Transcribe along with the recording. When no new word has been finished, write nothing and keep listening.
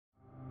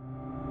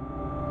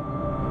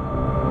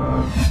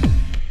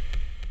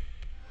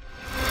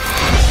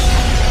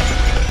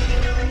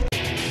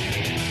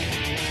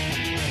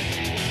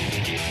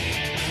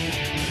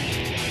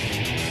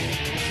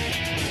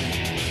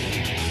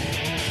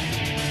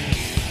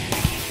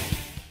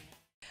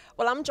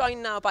Well, I'm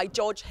joined now by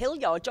George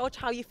Hillyard. George,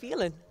 how are you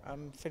feeling?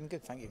 I'm feeling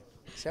good, thank you.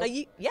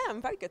 Yeah, I'm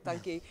very good,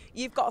 thank you.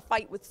 You've got a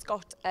fight with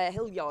Scott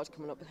Hillyard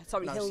coming up.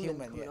 Sorry, No,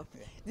 Hillman coming yeah, up.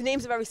 yeah. The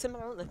names are very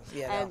similar, aren't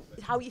they? Yeah,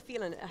 how are you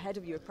feeling ahead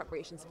of your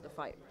preparations for the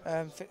fight?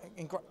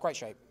 In great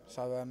shape.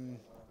 So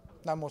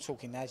no more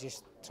talking now.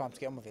 Just time to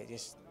get on with it.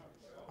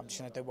 I'm just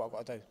going to do what I've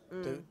got to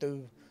do.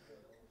 Do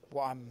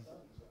what I'm.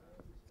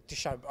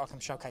 I can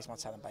showcase my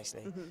talent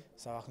basically,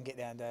 so I can get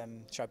there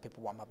and show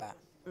people what I'm about.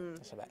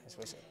 That's what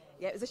it's.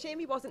 Yeah, it was a shame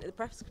he wasn't at the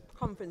press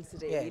conference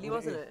today, really,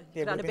 wasn't it?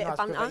 Yeah, could have had a bit of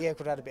banter. Yeah,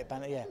 could have had a bit of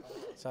banter. Yeah.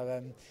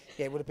 So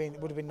yeah, it would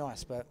have been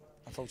nice, but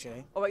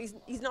unfortunately. Oh, well,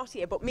 he's not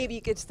here, but maybe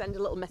you could send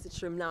a little message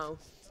to him now.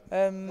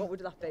 What would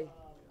that be?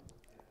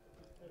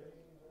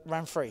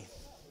 Round 3.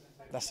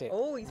 That's it.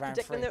 Oh, you're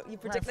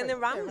predicting the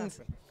round.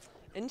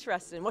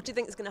 Interesting. What do you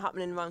think is going to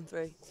happen in round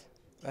 3?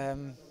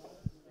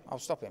 I'll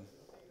stop him.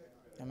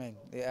 I mean,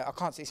 yeah, I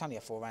can't. It's only a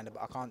 4-rounder,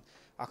 but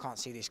I can't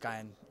see this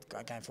going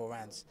 4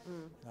 rounds.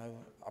 You know,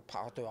 I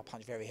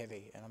punch very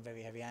heavy, and I'm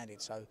very heavy-handed.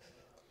 So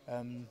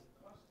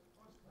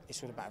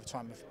it's all about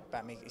time.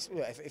 About me.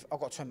 If I've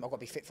got to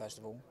be fit first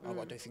of all. I've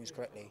got to do things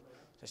correctly.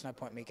 So there's no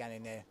point in me going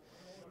in there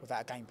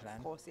without a game plan.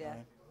 Of course, yeah. You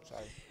know? So.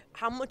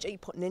 How much are you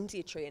putting into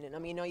your training? I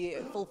mean, are you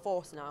at full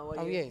force now?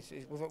 Yeah,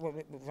 we've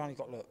only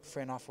got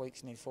 3.5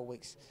 weeks, nearly 4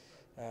 weeks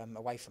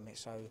away from it.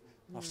 So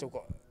I've still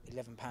got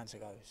 11 pounds to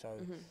go. So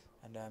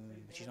and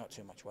which is not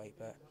too much weight,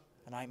 but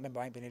I ain't been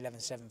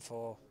 11.7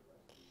 for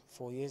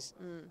 4 years.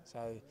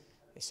 So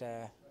this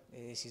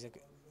is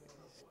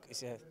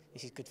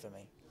good for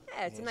me.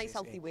 Yeah, it's a nice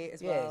healthy weight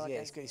as well. Yeah,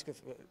 it's good. It's good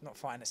for not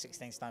fighting at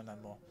 16 stone no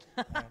more.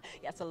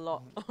 Yeah, it's a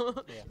lot.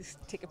 Just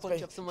take a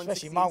punch off someone.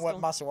 Especially mine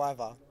weren't muscle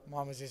either.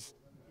 Mine was just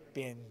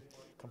being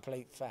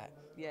complete fat.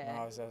 Yeah.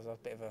 I was a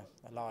bit of a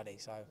lardy.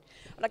 So.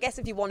 Well, I guess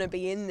if you want to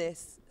be in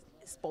this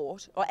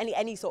sport or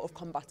any sort of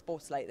combat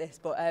sports like this,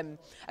 but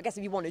I guess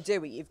if you want to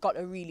do it, you've got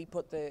to really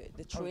put the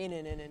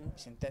training in. And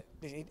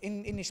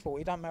in this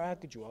sport, it don't matter how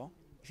good you are.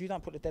 If you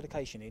don't put the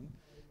dedication in,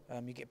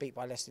 you get beat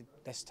by a less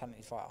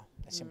talented fighter.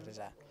 As simple as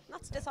that.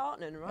 That's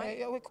disheartening, right?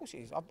 Yeah, well, of course it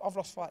is. I've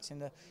lost fights in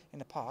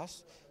the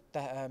past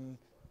that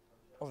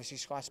obviously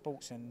Sky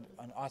Sports and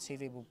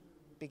ITV will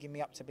bigging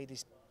me up to be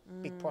this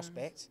big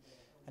prospect,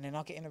 and then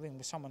I get in the ring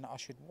with someone that I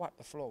should wipe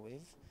the floor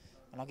with,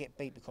 and I get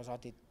beat because I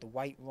did the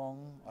weight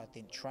wrong, I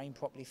didn't train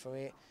properly for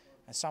it,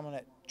 and someone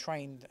that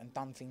trained and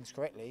done things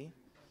correctly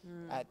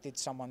did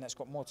someone that's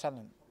got more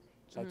talent.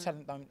 So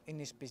in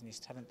this business,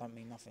 talent don't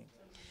mean nothing.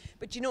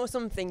 But you know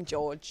something,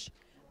 George?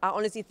 I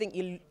honestly think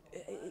you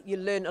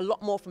learn a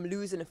lot more from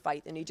losing a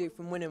fight than you do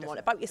from winning one.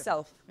 About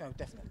yourself? No,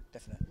 definitely.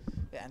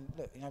 Yeah, and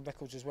look, you know,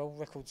 records as well.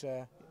 Records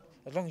are,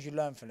 as long as you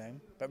learn from them,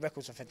 but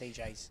records are for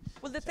DJs.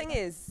 Well, the thing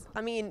is,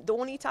 I mean, the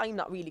only time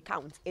that really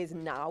counts is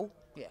now.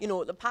 Yeah. You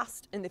know, the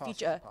past and the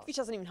future. The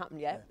future hasn't even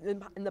happened yet. Yeah.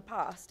 In the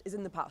past is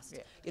in the past.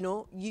 Yeah. You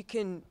know, you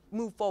can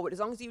move forward as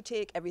long as you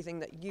take everything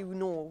that you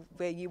know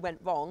where you went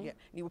wrong, and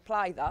you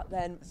apply that.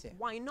 Then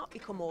why not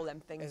become all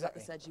them things that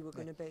they said you were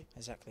going to be?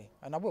 Exactly,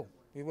 and I will.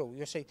 We will.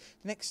 You'll see.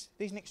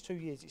 These next 2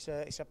 years,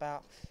 it's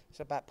about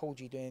Paul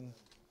G doing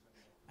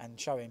and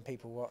showing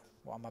people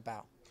what I'm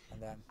about.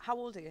 And how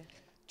old are you?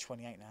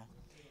 28 now.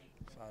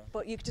 So.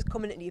 But you're just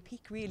coming into your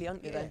peak, really,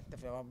 aren't you? Then?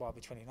 Definitely. I'll be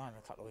 29 in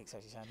a couple of weeks,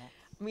 as you say that.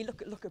 I mean,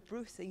 look at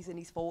Bruce. He's in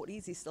his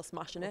 40s. He's still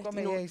smashing it.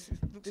 He looks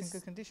in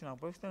good condition, old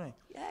Bruce, doesn't he?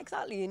 Yeah,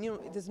 exactly. And you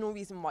know, there's no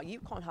reason why you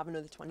can't have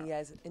another 20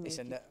 years in.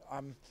 Listen,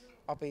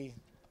 I'll be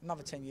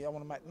another 10 years. I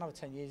want to make another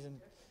 10 years and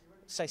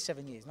say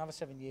 7 years. Another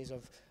 7 years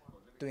of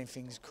doing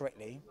things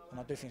correctly, and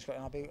I'll do things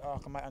correctly, and I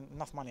can make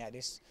enough money out of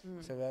this,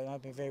 so I'll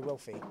be very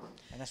wealthy,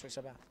 and that's what it's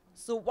about.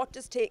 So, what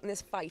does taking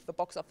this fight for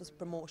box office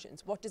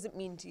promotions? What does it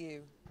mean to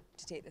you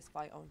to take this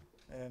fight on?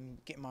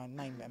 Getting my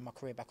name and my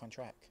career back on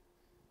track.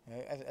 You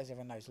know, as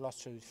everyone knows, the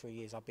last 2-3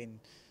 years I've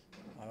been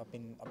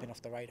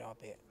off the radar a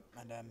bit,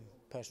 and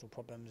personal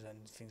problems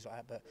and things like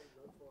that. But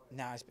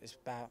now it's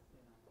about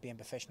being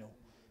professional,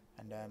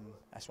 and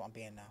that's what I'm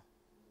being now.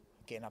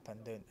 Getting up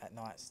and doing at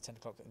night, 10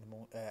 o'clock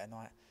at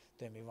night,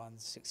 doing me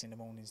runs, 6 in the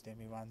mornings, doing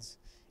me runs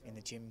in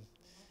the gym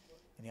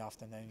in the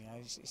afternoon. You know,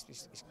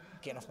 it's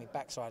getting off my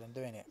backside and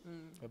doing it.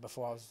 But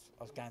before I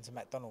was going to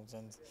McDonald's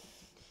and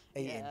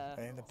eating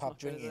and in the pub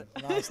drinking.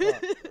 No, it's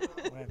not.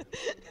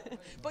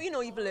 But you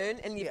know, you've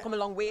learned and you've come a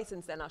long way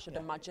since then, I should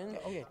imagine.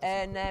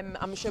 And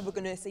I'm sure we're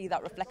going to see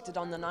that reflected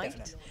on the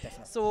night.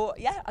 Definitely. So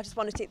yeah, I just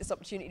want to take this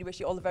opportunity to wish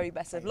you all the very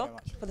best of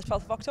luck for the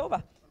 12th of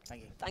October.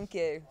 Thank you. Thank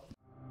you.